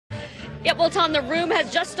Yeah, well, Tom, the room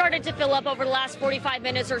has just started to fill up over the last 45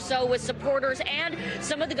 minutes or so with supporters and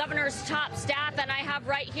some of the governor's top staff. And I have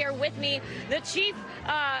right here with me the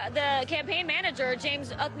the campaign manager,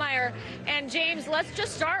 James Uthmeier. And James, let's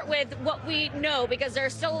just start with what we know, because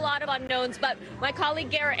there's still a lot of unknowns. But my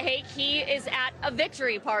colleague Garrett Hake, he is at a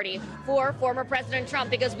victory party for former President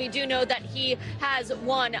Trump, because we do know that he has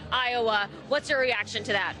won Iowa. What's your reaction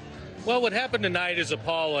to that? Well, what happened tonight is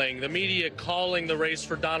appalling. The media calling the race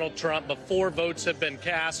for Donald Trump before votes have been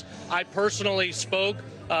cast. I personally spoke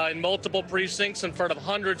in multiple precincts in front of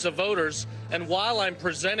hundreds of voters. And while I'm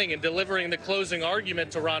presenting and delivering the closing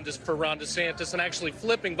argument for Ron DeSantis and actually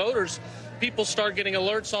flipping voters, people start getting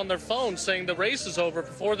alerts on their phones saying the race is over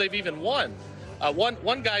before they've even won.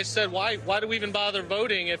 One guy said, why do we even bother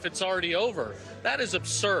voting if it's already over? That is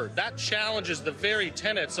absurd. That challenges the very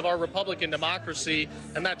tenets of our Republican democracy,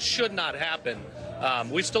 and that should not happen.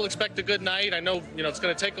 We still expect a good night. I know, it's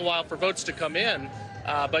going to take a while for votes to come in,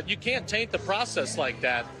 but you can't taint the process like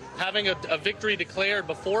that. Having a victory declared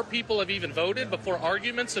before people have even voted, before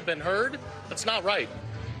arguments have been heard, that's not right.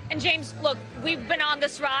 And James, look, we've been on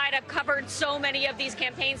this ride. I've covered so many of these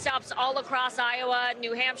campaign stops all across Iowa,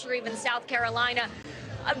 New Hampshire, even South Carolina.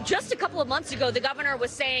 Just a couple of months ago, the governor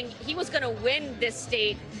was saying he was going to win this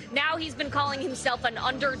state. Now he's been calling himself an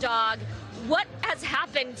underdog. What has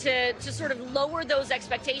happened to sort of lower those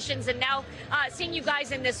expectations, and now seeing you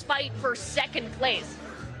guys in this fight for second place?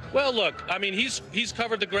 Well, look, I mean, he's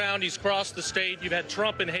covered the ground. He's crossed the state. You've had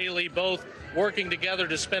Trump and Haley both working together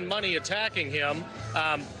to spend money attacking him.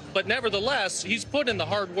 But nevertheless, he's put in the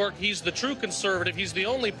hard work. He's the true conservative. He's the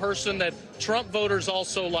only person that Trump voters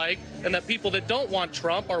also like, and that people that don't want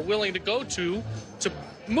Trump are willing to go to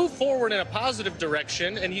move forward in a positive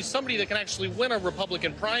direction. And he's somebody that can actually win a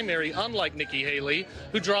Republican primary, unlike Nikki Haley,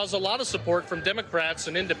 who draws a lot of support from Democrats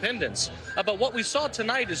and independents. But what we saw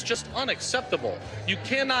tonight is just unacceptable. You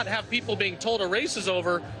cannot have people being told a race is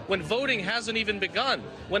over when voting hasn't even begun,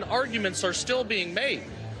 when arguments are still being made.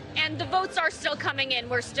 And the votes are still coming in.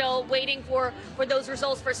 We're still waiting for those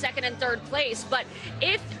results for second and third place. But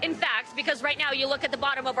if, in fact, because right now you look at the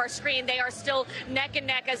bottom of our screen, they are still neck and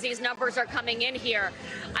neck as these numbers are coming in here.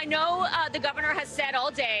 I know the governor has said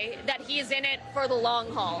all day that he is in it for the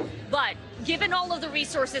long haul. But given all of the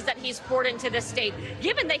resources that he's poured into this state,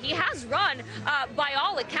 given that he has run, by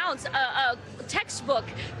all accounts, a textbook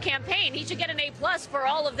campaign, he should get an A+ for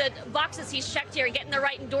all of the boxes he's checked here, getting the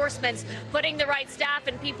right endorsements, putting the right staff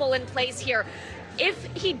and people in place here. If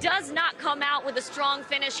he does not come out with a strong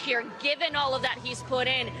finish here, given all of that he's put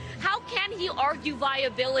in, how can he argue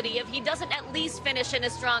viability if he doesn't at least finish in a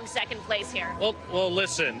strong second place here? Well,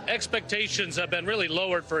 listen, expectations have been really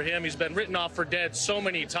lowered for him. He's been written off for dead so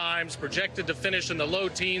many times, projected to finish in the low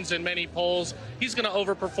teens in many polls. He's going to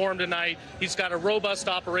overperform tonight. He's got a robust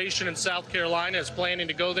operation in South Carolina, is planning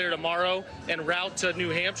to go there tomorrow en route to New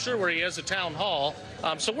Hampshire, where he has a town hall.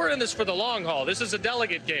 So we're in this for the long haul. This is a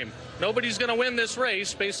delegate game. Nobody's going to win this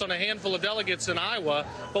race based on a handful of delegates in Iowa.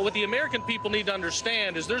 But what the American people need to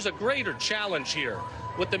understand is there's a greater challenge here.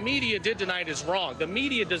 What the media did tonight is wrong. The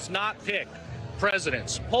media does not pick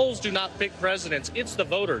presidents. Polls do not pick presidents. It's the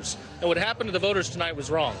voters. And what happened to the voters tonight was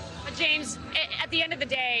wrong. But James, at the end of the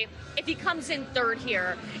day, if he comes in third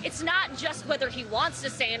here, it's not just whether he wants to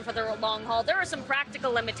stay in for the long haul. There are some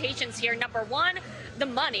practical limitations here. Number one, the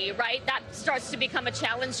money, right? That starts to become a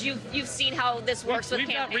challenge. You've seen how this works with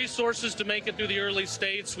campaigns. We've got resources to make it through the early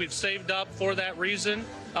states. We've saved up for that reason.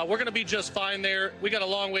 We're going to be just fine there. We got a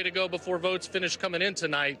long way to go before votes finish coming in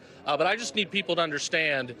tonight. But I just need people to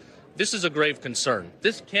understand this is a grave concern.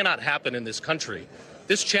 This cannot happen in this country.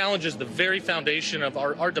 This challenges the very foundation of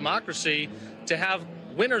our democracy to have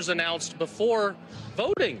winners announced before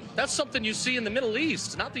voting. That's something you see in the Middle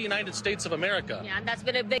East, not the United States of America. Yeah, and that's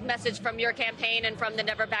been a big message from your campaign and from the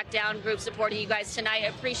Never Back Down group supporting you guys tonight. I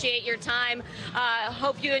appreciate your time.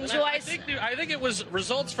 Hope you enjoy. I think it was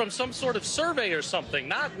results from some sort of survey or something,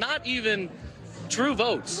 not even true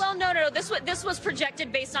votes. Well, no. This was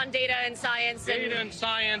projected based on data and science. Data and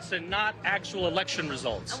science, and not actual election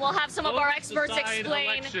results. And we'll have some of our experts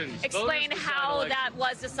explain how that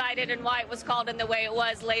was decided and why it was called in the way it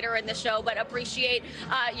was later in the show. But appreciate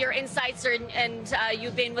your insights and you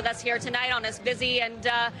being with us here tonight on this busy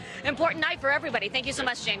and important night for everybody. Thank you so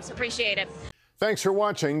much, James. Appreciate it. Thanks for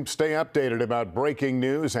watching. Stay updated about breaking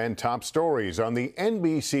news and top stories on the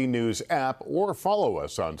NBC News app or follow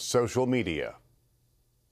us on social media.